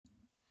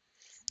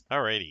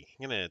Alrighty,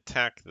 I'm gonna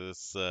attack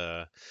this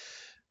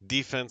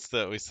defense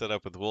that we set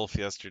up with Wolf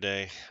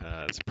yesterday.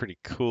 It's a pretty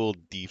cool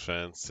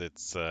defense.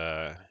 It's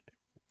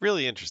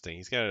really interesting.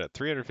 He's got it at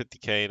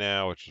 350k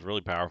now, which is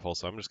really powerful.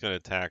 So I'm just gonna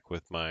attack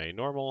with my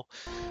normal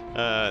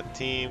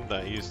team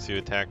that I use to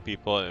attack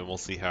people, and we'll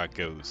see how it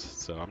goes.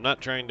 So I'm not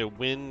trying to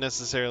win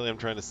necessarily. I'm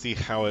trying to see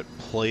how it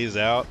plays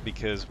out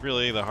because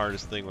really the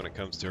hardest thing when it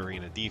comes to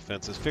arena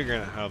defense is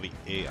figuring out how the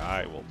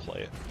AI will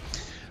play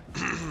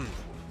it.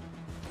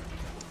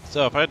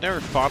 So if I'd never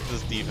fought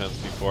this defense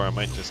before, I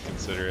might just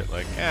consider it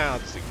like, yeah, I'll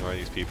just ignore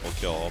these people,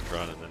 kill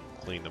Ultron, and then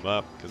clean them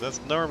up, because that's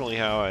normally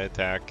how I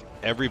attack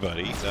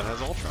everybody that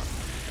has Ultron,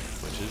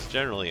 which is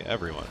generally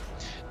everyone.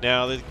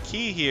 Now the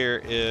key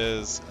here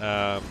is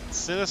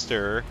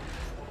Sinister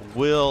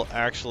will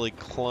actually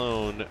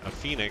clone a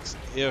Phoenix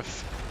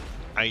if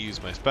I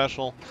use my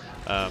special,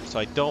 so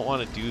I don't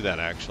want to do that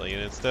actually,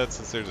 and instead,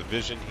 since there's a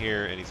vision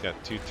here and he's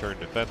got 2-turn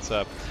defense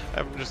up,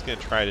 I'm just going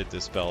to try to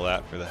dispel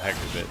that for the heck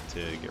of it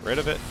to get rid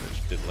of it,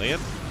 which did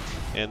land.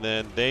 And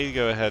then they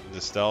go ahead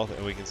and stealth,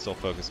 and we can still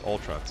focus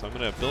Ultron. So I'm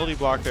going to ability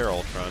block their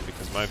Ultron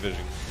because my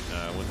vision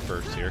went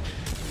first here.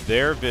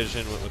 Their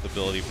vision went with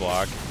ability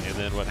block, and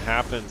then what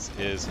happens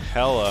is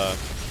Hela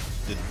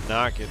did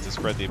not get to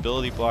spread the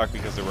ability block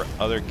because there were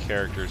other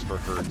characters for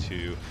her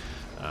to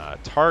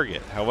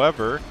target.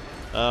 However,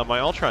 my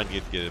Ultron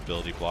did get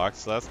ability blocked,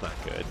 so that's not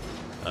good.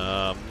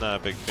 Not a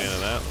big fan of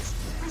that.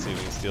 Let's see if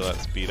we can steal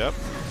that speed up.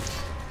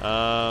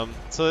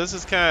 So this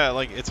is kind of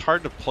like, it's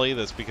hard to play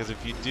this because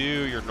if you do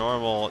your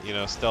normal,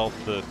 stealth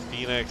the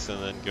Phoenix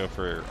and then go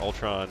for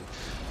Ultron,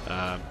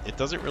 it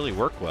doesn't really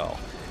work well.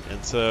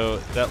 And so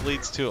that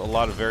leads to a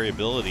lot of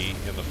variability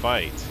in the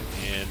fight,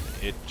 and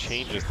it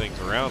changes things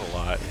around a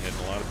lot, and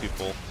a lot of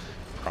people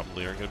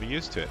probably aren't going to be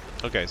used to it.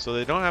 Okay, so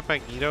they don't have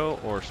Magneto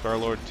or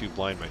Star-Lord to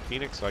blind my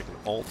Phoenix, so I can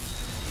ult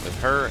with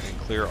her and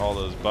clear all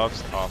those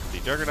buffs off the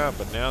Juggernaut,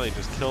 but now they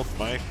just killed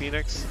my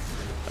Phoenix,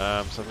 so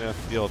I'm going to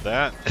have to deal with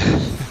that.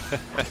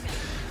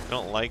 I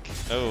don't like...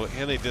 Oh,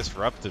 and they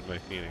disrupted my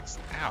Phoenix.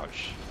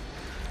 Ouch.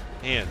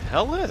 Man,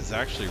 Hela is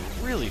actually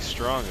really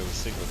strong as a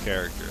single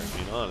character, I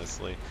mean,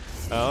 honestly.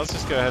 Let's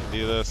just go ahead and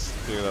do this.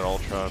 Clear that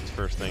Ultron's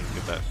first thing,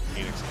 get that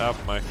Phoenix up.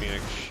 My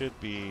Phoenix should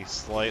be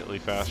slightly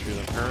faster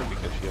than her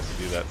because she has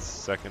to do that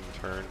second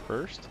turn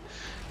first.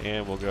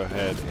 And we'll go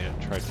ahead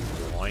and try to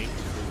blind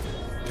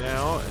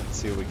now and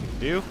see what we can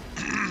do.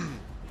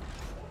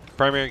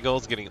 Primary goal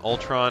is getting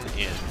Ultron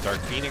and Dark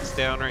Phoenix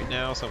down right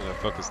now, so I'm going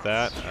to focus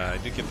that. I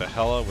did get the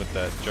Hela with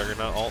that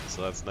Juggernaut ult,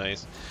 so that's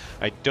nice.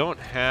 I don't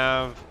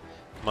have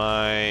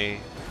my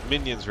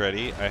minions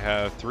ready. I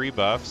have 3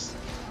 buffs.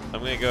 I'm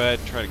going to go ahead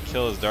and try to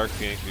kill his Dark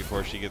Phoenix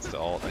before she gets to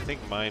ult. I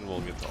think mine will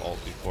get to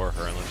ult before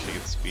her unless she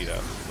gets speed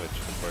up, which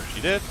of course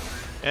she did.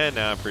 And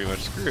now I'm pretty much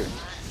screwed.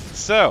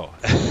 So,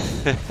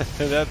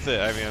 that's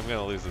it. I mean, I'm going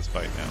to lose this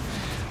fight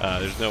now.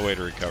 There's no way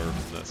to recover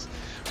from this.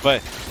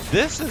 But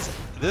this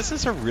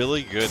is a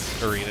really good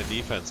arena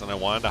defense, and I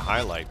wanted to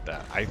highlight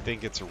that. I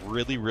think it's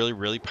really, really,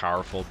 really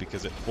powerful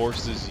because it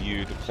forces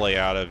you to play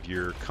out of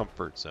your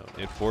comfort zone.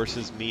 It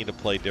forces me to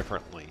play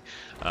differently.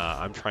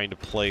 I'm trying to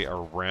play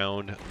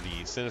around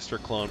the Sinister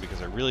clone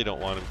because I really don't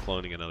want him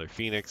cloning another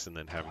Phoenix and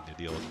then having to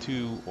deal with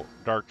 2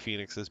 Dark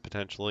Phoenixes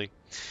potentially.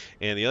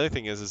 And the other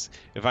thing is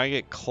if I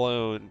get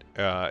cloned,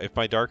 if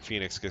my Dark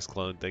Phoenix gets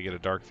cloned, they get a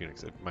Dark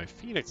Phoenix. If my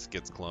Phoenix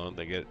gets cloned,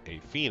 they get a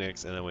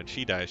Phoenix, and then when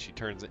she dies, she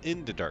turns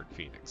into Dark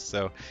Phoenix.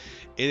 So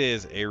it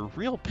is a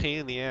real pain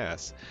in the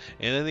ass.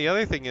 And then the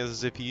other thing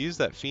is if you use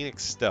that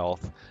Phoenix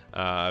stealth,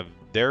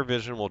 their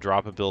vision will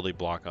drop ability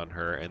block on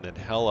her, and then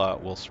Hela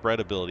will spread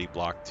ability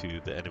block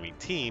to the enemy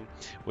team,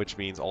 which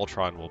means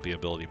Ultron will be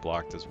ability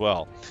blocked as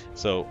well.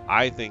 So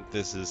I think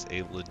this is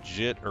a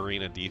legit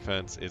arena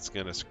defense. It's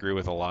going to screw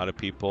with a lot of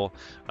people.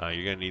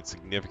 You're going to need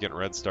significant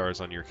red stars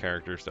on your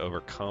characters to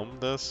overcome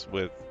this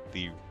with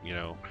the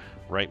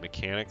right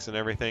mechanics and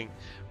everything.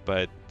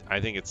 But I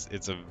think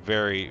it's a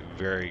very,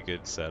 very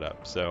good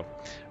setup. So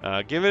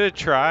give it a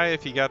try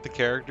if you got the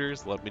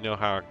characters. Let me know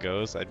how it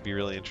goes. I'd be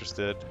really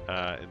interested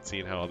in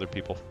seeing how other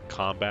people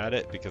combat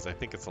it because I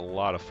think it's a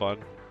lot of fun.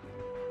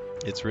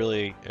 It's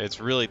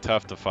really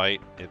tough to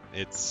fight.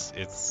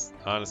 It's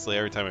honestly,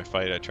 every time I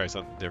fight, I try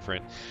something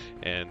different,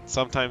 and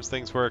sometimes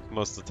things work.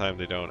 Most of the time,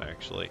 they don't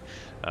actually.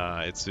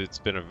 It's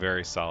been a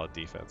very solid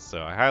defense,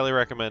 so I highly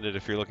recommend it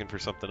if you're looking for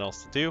something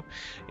else to do.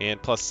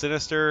 And plus,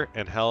 Sinister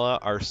and Hela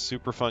are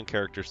super fun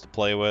characters to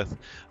play with.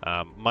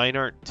 Mine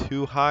aren't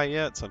too high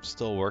yet, so I'm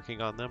still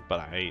working on them,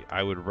 but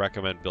I would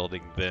recommend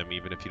building them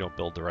even if you don't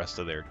build the rest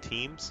of their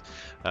teams.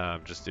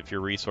 Just if you're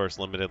resource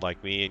limited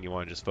like me and you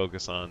want to just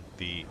focus on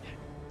the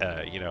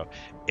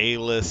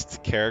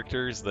A-list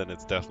characters, then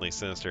it's definitely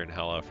Sinister and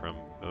Hela from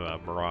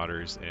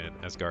Marauders and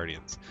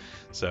Asgardians.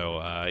 So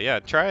yeah,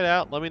 try it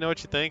out. Let me know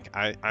what you think.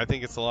 I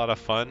think it's a lot of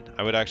fun.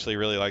 I would actually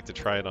really like to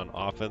try it on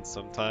offense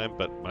sometime,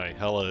 but my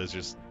Hela is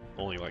just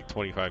only like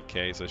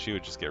 25k, so she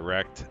would just get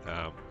wrecked,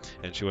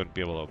 and she wouldn't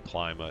be able to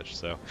apply much.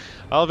 So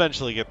I'll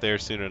eventually get there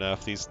soon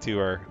enough. These two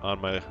are on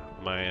my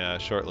my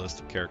short list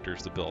of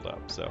characters to build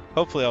up. So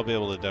hopefully I'll be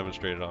able to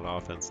demonstrate it on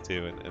offense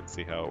too and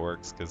see how it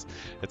works because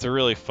it's a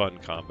really fun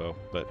combo.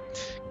 But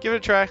give it a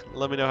try.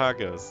 Let me know how it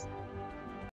goes.